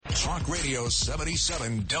Talk Radio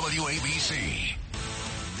 77 WABC.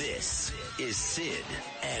 This is Sid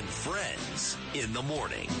and Friends in the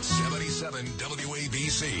morning. 77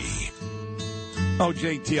 WABC. Oh,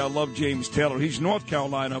 JT, I love James Taylor. He's North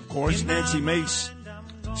Carolina, of course. Nancy Mace,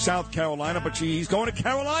 South Carolina, but he's going to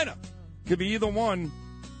Carolina. Could be either one.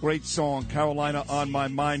 Great song, Carolina on My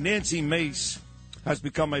Mind. Nancy Mace has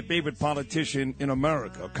become my favorite politician in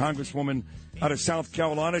America. A congresswoman out of South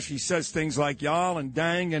Carolina. She says things like y'all and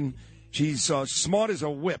dang, and she's smart as a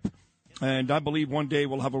whip. And I believe one day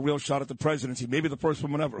we'll have a real shot at the presidency. Maybe the first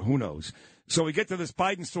woman ever. Who knows? So we get to this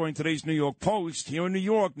Biden story in today's New York Post. Here in New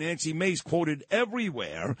York, Nancy Mace quoted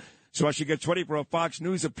everywhere. So as she gets ready for a Fox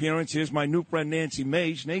News appearance, here's my new friend Nancy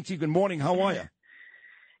Mace. Nancy, good morning. How are you?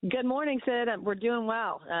 Good morning, Sid. We're doing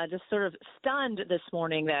well. Just sort of stunned this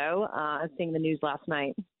morning, though, seeing the news last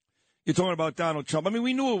night. You're talking about Donald Trump. I mean,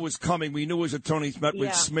 we knew it was coming. We knew his attorneys met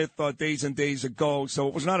with Smith days and days ago. So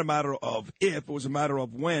it was not a matter of if, it was a matter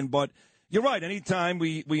of when. But you're right. Anytime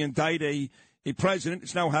we indict a president,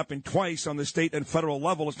 it's now happened twice on the state and federal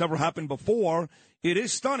level. It's never happened before. It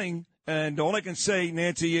is stunning. And all I can say,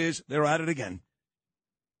 Nancy, is they're at it again.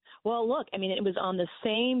 Well, look, I mean, it was on the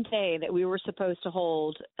same day that we were supposed to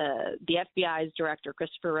hold the FBI's director,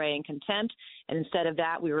 Christopher Wray, in contempt. And instead of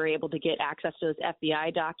that, we were able to get access to those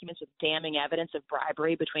FBI documents with damning evidence of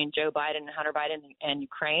bribery between Joe Biden and Hunter Biden and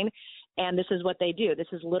Ukraine. And this is what they do. This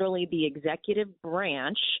is literally the executive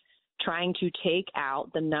branch trying to take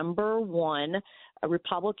out the number one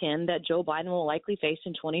Republican that Joe Biden will likely face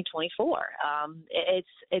in 2024.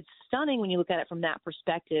 It's stunning when you look at it from that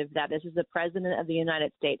perspective, that this is the president of the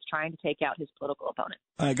United States trying to take out his political opponent.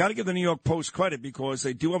 I got to give the New York Post credit because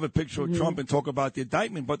they do have a picture of Trump and talk about the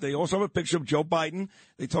indictment, but they also have a picture of Joe Biden.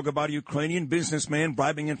 They talk about a Ukrainian businessman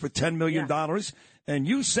bribing him for $10 million. And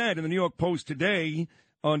you said in the New York Post today,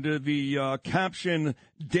 under the caption,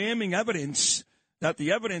 damning evidence, that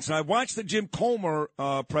the evidence, and I watched the Jim Comer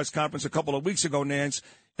press conference a couple of weeks ago, Nance,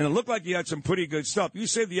 and it looked like he had some pretty good stuff. You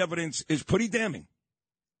say the evidence is pretty damning.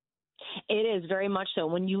 It is very much so.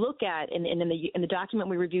 When you look at in the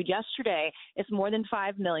document we reviewed yesterday, it's more than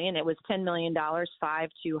 $5 million. It was $10 million, $5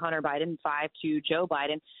 to Hunter Biden, $5 to Joe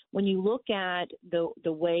Biden. When you look at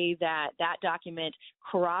the way that document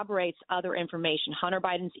corroborates other information, Hunter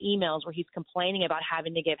Biden's emails where he's complaining about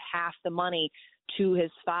having to give half the money to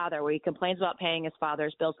his father, where he complains about paying his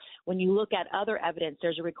father's bills. When you look at other evidence,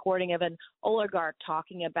 there's a recording of an oligarch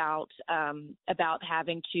talking about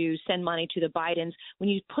having to send money to the Bidens. When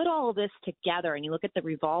you put all of this together and you look at the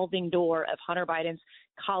revolving door of Hunter Biden's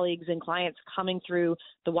colleagues and clients coming through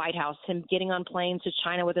the White House, him getting on planes to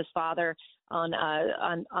China with his father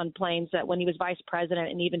on planes that when he was vice president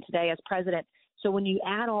and even today as president. So when you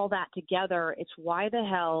add all that together, it's why the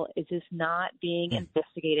hell is this not being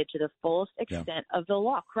investigated to the fullest extent of the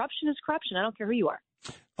law? Corruption is corruption. I don't care who you are.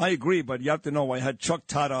 I agree, but you have to know I had Chuck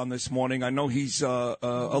Todd on this morning. I know he's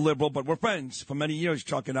a liberal, but we're friends for many years,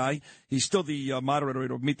 Chuck and I. He's still the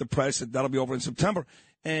moderator of Meet the Press. That'll be over in September.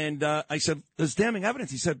 And I said, there's damning evidence.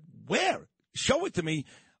 He said, where? Show it to me.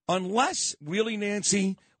 Unless, really,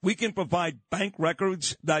 Nancy, we can provide bank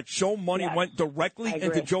records that show money went directly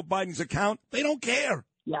into Joe Biden's account, they don't care.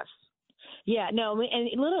 Yes. Yeah, no, and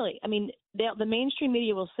literally, I mean, the mainstream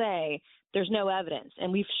media will say there's no evidence.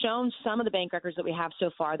 And we've shown some of the bank records that we have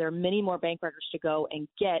so far. There are many more bank records to go and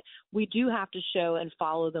get. We do have to show and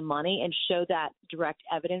follow the money and show that direct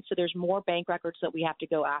evidence. So there's more bank records that we have to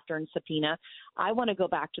go after and subpoena. I want to go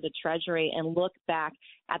back to the Treasury and look back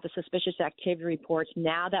at the suspicious activity reports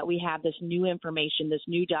now that we have this new information, this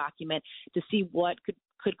new document, to see what could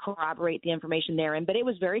corroborate the information therein. But it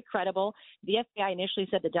was very credible. The FBI initially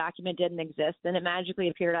said the document didn't exist. Then it magically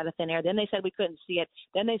appeared out of thin air. Then they said we couldn't see it.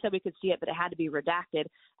 Then they said we could see it, but it had to be redacted.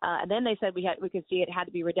 And then they said we could see it, it had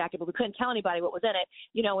to be redacted, but we couldn't tell anybody what was in it.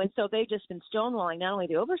 And so they've just been stonewalling not only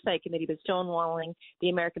the Oversight Committee, but stonewalling the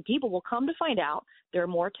American people. We'll come to find out there are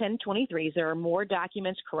more 1023s. There are more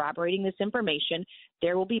documents corroborating this information.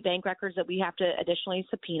 There will be bank records that we have to additionally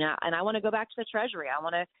subpoena. And I want to go back to the Treasury. I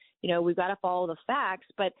want to, we've got to follow the facts.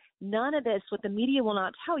 But none of this, what the media will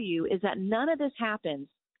not tell you, is that none of this happens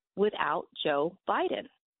without Joe Biden.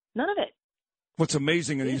 None of it. What's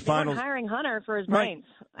amazing in these finals, hiring Hunter for his brains.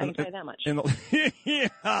 I can tell you that much.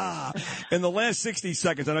 In the last 60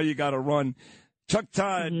 seconds, I know you got to run. Chuck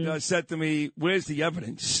Todd said to me, "Where's the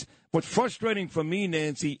evidence?" What's frustrating for me,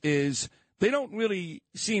 Nancy, is they don't really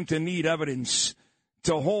seem to need evidence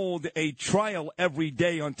to hold a trial every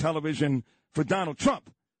day on television for Donald Trump.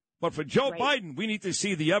 But for Joe Biden, we need to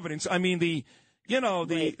see the evidence. I mean, the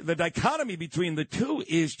dichotomy between the two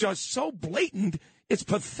is just so blatant. It's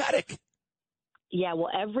pathetic. Yeah, well,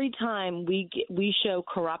 every time we show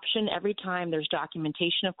corruption, every time there's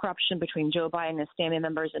documentation of corruption between Joe Biden and his family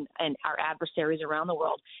members and our adversaries around the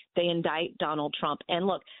world, they indict Donald Trump. And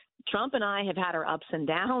look, Trump and I have had our ups and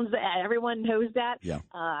downs. Everyone knows that. Yeah.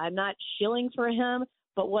 I'm not shilling for him,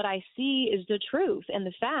 but what I see is the truth and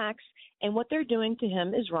the facts, and what they're doing to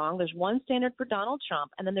him is wrong. There's one standard for Donald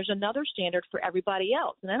Trump, and then there's another standard for everybody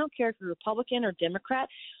else. And I don't care if you're Republican or Democrat.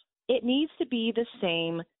 It needs to be the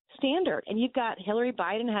same standard. And you've got Hillary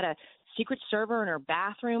Biden had a secret server in her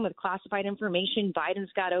bathroom with classified information.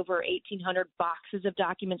 Biden's got over 1,800 boxes of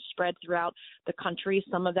documents spread throughout the country,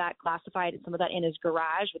 some of that classified and some of that in his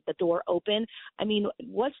garage with the door open. I mean,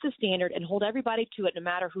 what's the standard? And hold everybody to it no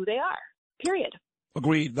matter who they are, period.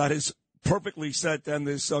 Agreed. That is perfectly set to end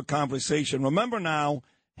this conversation. Remember now,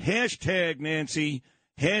 hashtag Nancy,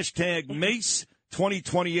 hashtag Mace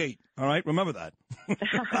 2028. All right? Remember that.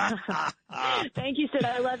 Thank you, Sid.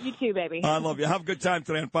 I love you too, baby. I love you. Have a good time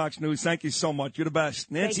today on Fox News. Thank you so much. You're the best.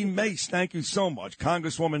 Nancy Mace, thank you so much.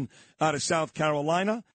 Congresswoman out of South Carolina.